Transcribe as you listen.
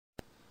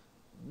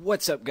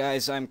What's up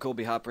guys, I'm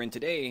Colby Hopper and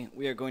today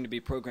we are going to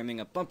be programming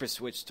a bumper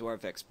switch to our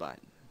VexBot.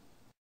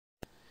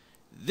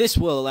 This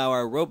will allow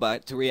our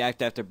robot to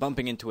react after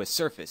bumping into a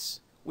surface,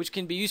 which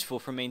can be useful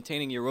for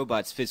maintaining your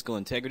robot's physical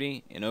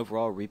integrity and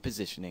overall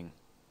repositioning.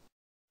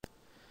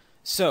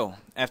 So,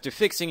 after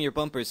fixing your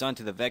bumpers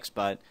onto the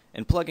VexBot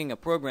and plugging a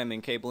programming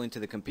cable into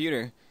the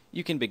computer,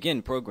 you can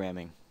begin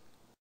programming.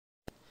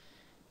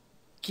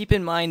 Keep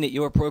in mind that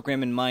your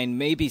program and mine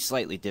may be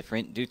slightly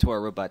different due to our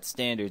robot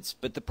standards,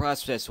 but the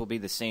process will be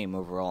the same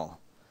overall.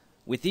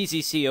 With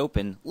EZC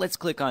open, let's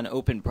click on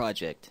Open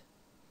Project.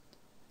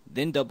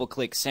 Then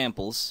double-click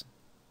Samples,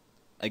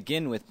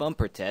 again with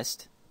Bumper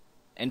Test,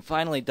 and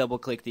finally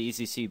double-click the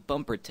EZC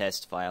Bumper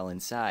Test file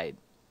inside.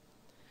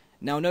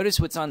 Now notice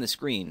what's on the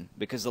screen,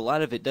 because a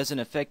lot of it doesn't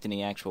affect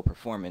any actual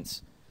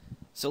performance.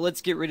 So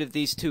let's get rid of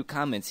these two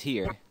comments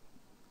here,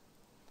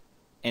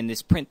 and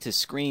this Print to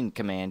Screen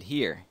command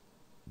here.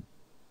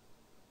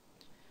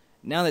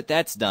 Now that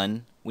that's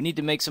done, we need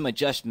to make some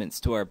adjustments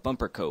to our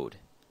bumper code.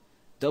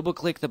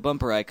 Double-click the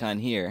bumper icon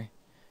here,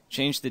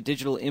 change the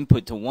digital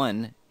input to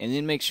 1, and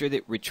then make sure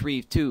that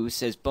Retrieve To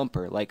says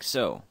bumper, like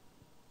so.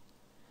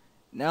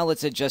 Now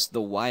let's adjust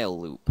the while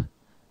loop.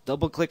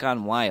 Double-click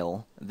on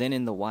while, then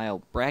in the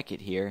while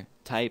bracket here,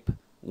 type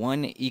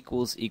 1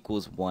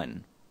 ==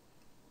 1.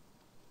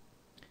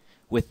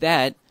 With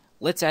that,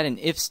 let's add an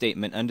if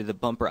statement under the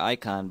bumper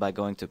icon by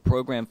going to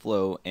Program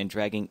Flow and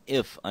dragging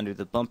if under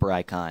the bumper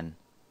icon.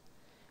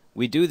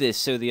 We do this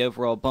so the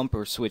overall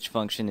bumper switch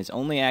function is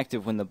only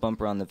active when the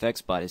bumper on the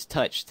VexBot is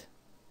touched.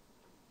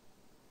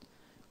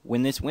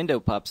 When this window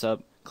pops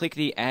up, click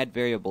the Add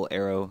Variable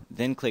arrow,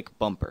 then click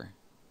Bumper.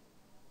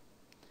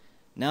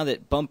 Now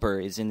that bumper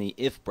is in the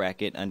if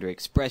bracket under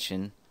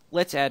expression,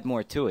 let's add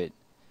more to it.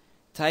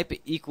 Type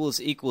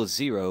 ==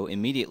 0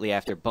 immediately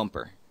after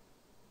bumper.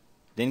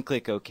 Then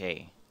click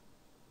OK.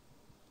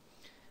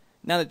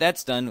 Now that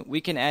that's done,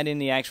 we can add in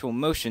the actual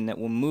motion that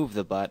will move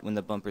the bot when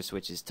the bumper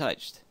switch is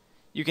touched.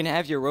 You can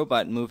have your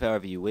robot move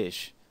however you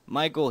wish.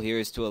 My goal here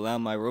is to allow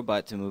my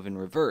robot to move in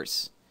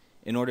reverse.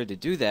 In order to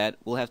do that,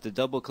 we'll have to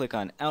double-click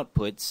on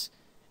Outputs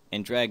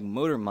and drag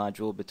Motor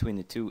Module between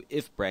the two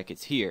if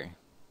brackets here.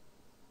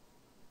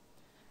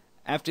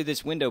 After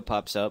this window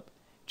pops up,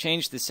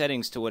 change the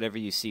settings to whatever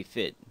you see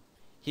fit.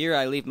 Here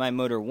I leave my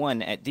motor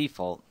 1 at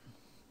default.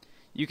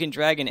 You can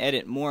drag and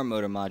edit more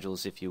motor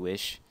modules if you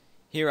wish.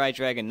 Here I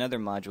drag another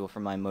module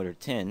for my motor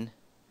 10,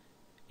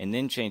 and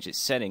then change its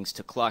settings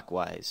to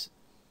clockwise.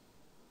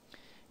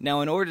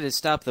 Now in order to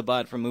stop the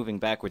bot from moving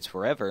backwards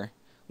forever,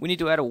 we need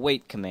to add a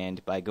wait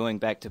command by going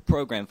back to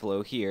Program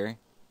Flow here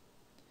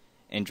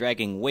and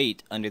dragging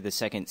wait under the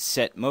second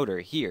set motor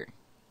here.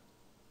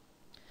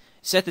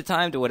 Set the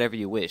time to whatever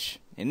you wish.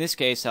 In this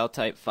case I'll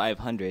type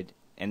 500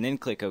 and then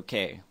click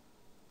OK.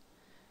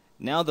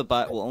 Now the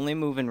bot will only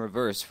move in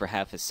reverse for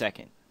half a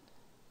second.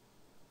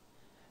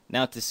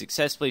 Now to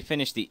successfully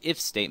finish the if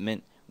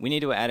statement, we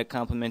need to add a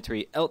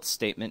complementary else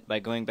statement by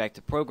going back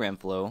to Program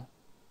Flow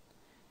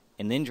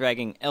and then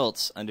dragging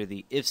else under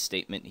the if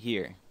statement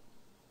here.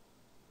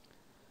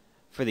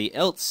 For the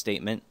else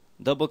statement,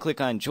 double-click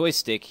on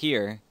joystick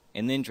here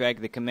and then drag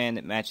the command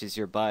that matches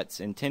your bot's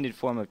intended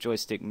form of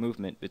joystick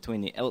movement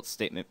between the else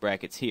statement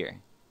brackets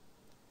here.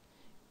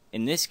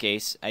 In this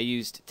case, I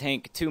used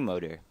tank 2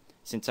 motor,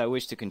 since I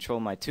wish to control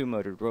my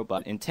 2-motored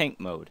robot in tank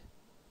mode.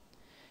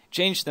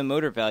 Change the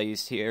motor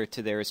values here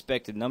to their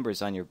respective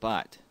numbers on your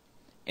bot.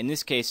 In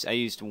this case, I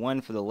used 1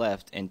 for the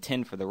left and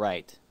 10 for the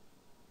right.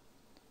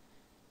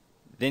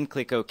 Then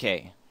click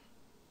OK.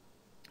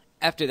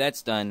 After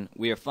that's done,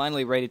 we are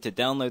finally ready to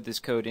download this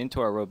code into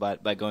our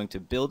robot by going to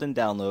Build and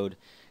Download,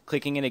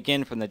 clicking it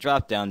again from the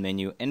drop-down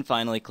menu, and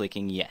finally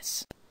clicking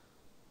Yes.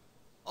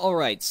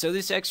 Alright, so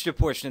this extra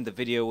portion of the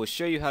video will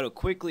show you how to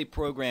quickly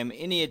program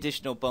any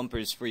additional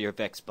bumpers for your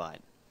VexBot.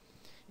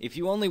 If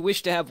you only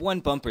wish to have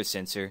one bumper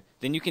sensor,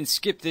 then you can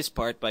skip this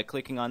part by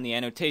clicking on the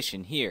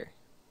annotation here.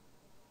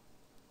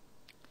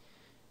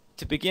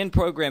 To begin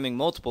programming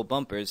multiple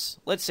bumpers,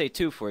 let's say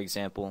 2 for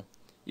example,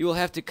 you will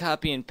have to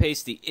copy and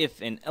paste the if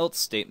and else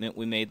statement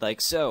we made like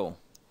so.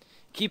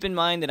 Keep in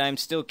mind that I'm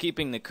still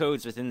keeping the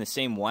codes within the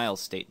same while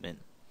statement.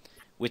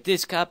 With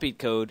this copied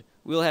code,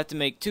 we will have to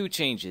make 2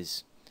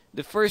 changes.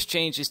 The first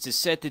change is to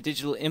set the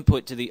digital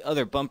input to the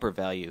other bumper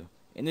value,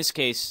 in this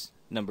case,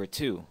 number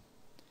 2.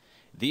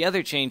 The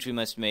other change we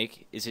must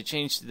make is a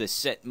change to the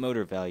set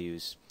motor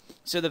values,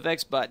 so the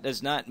VexBot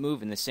does not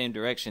move in the same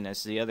direction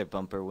as the other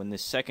bumper when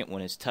this second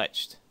one is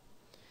touched.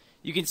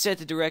 You can set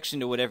the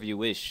direction to whatever you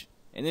wish.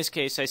 In this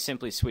case, I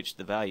simply switched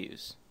the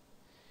values.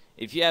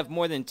 If you have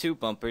more than 2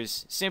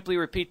 bumpers, simply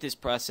repeat this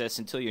process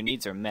until your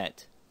needs are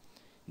met.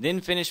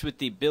 Then finish with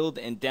the Build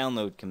and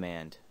Download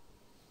command.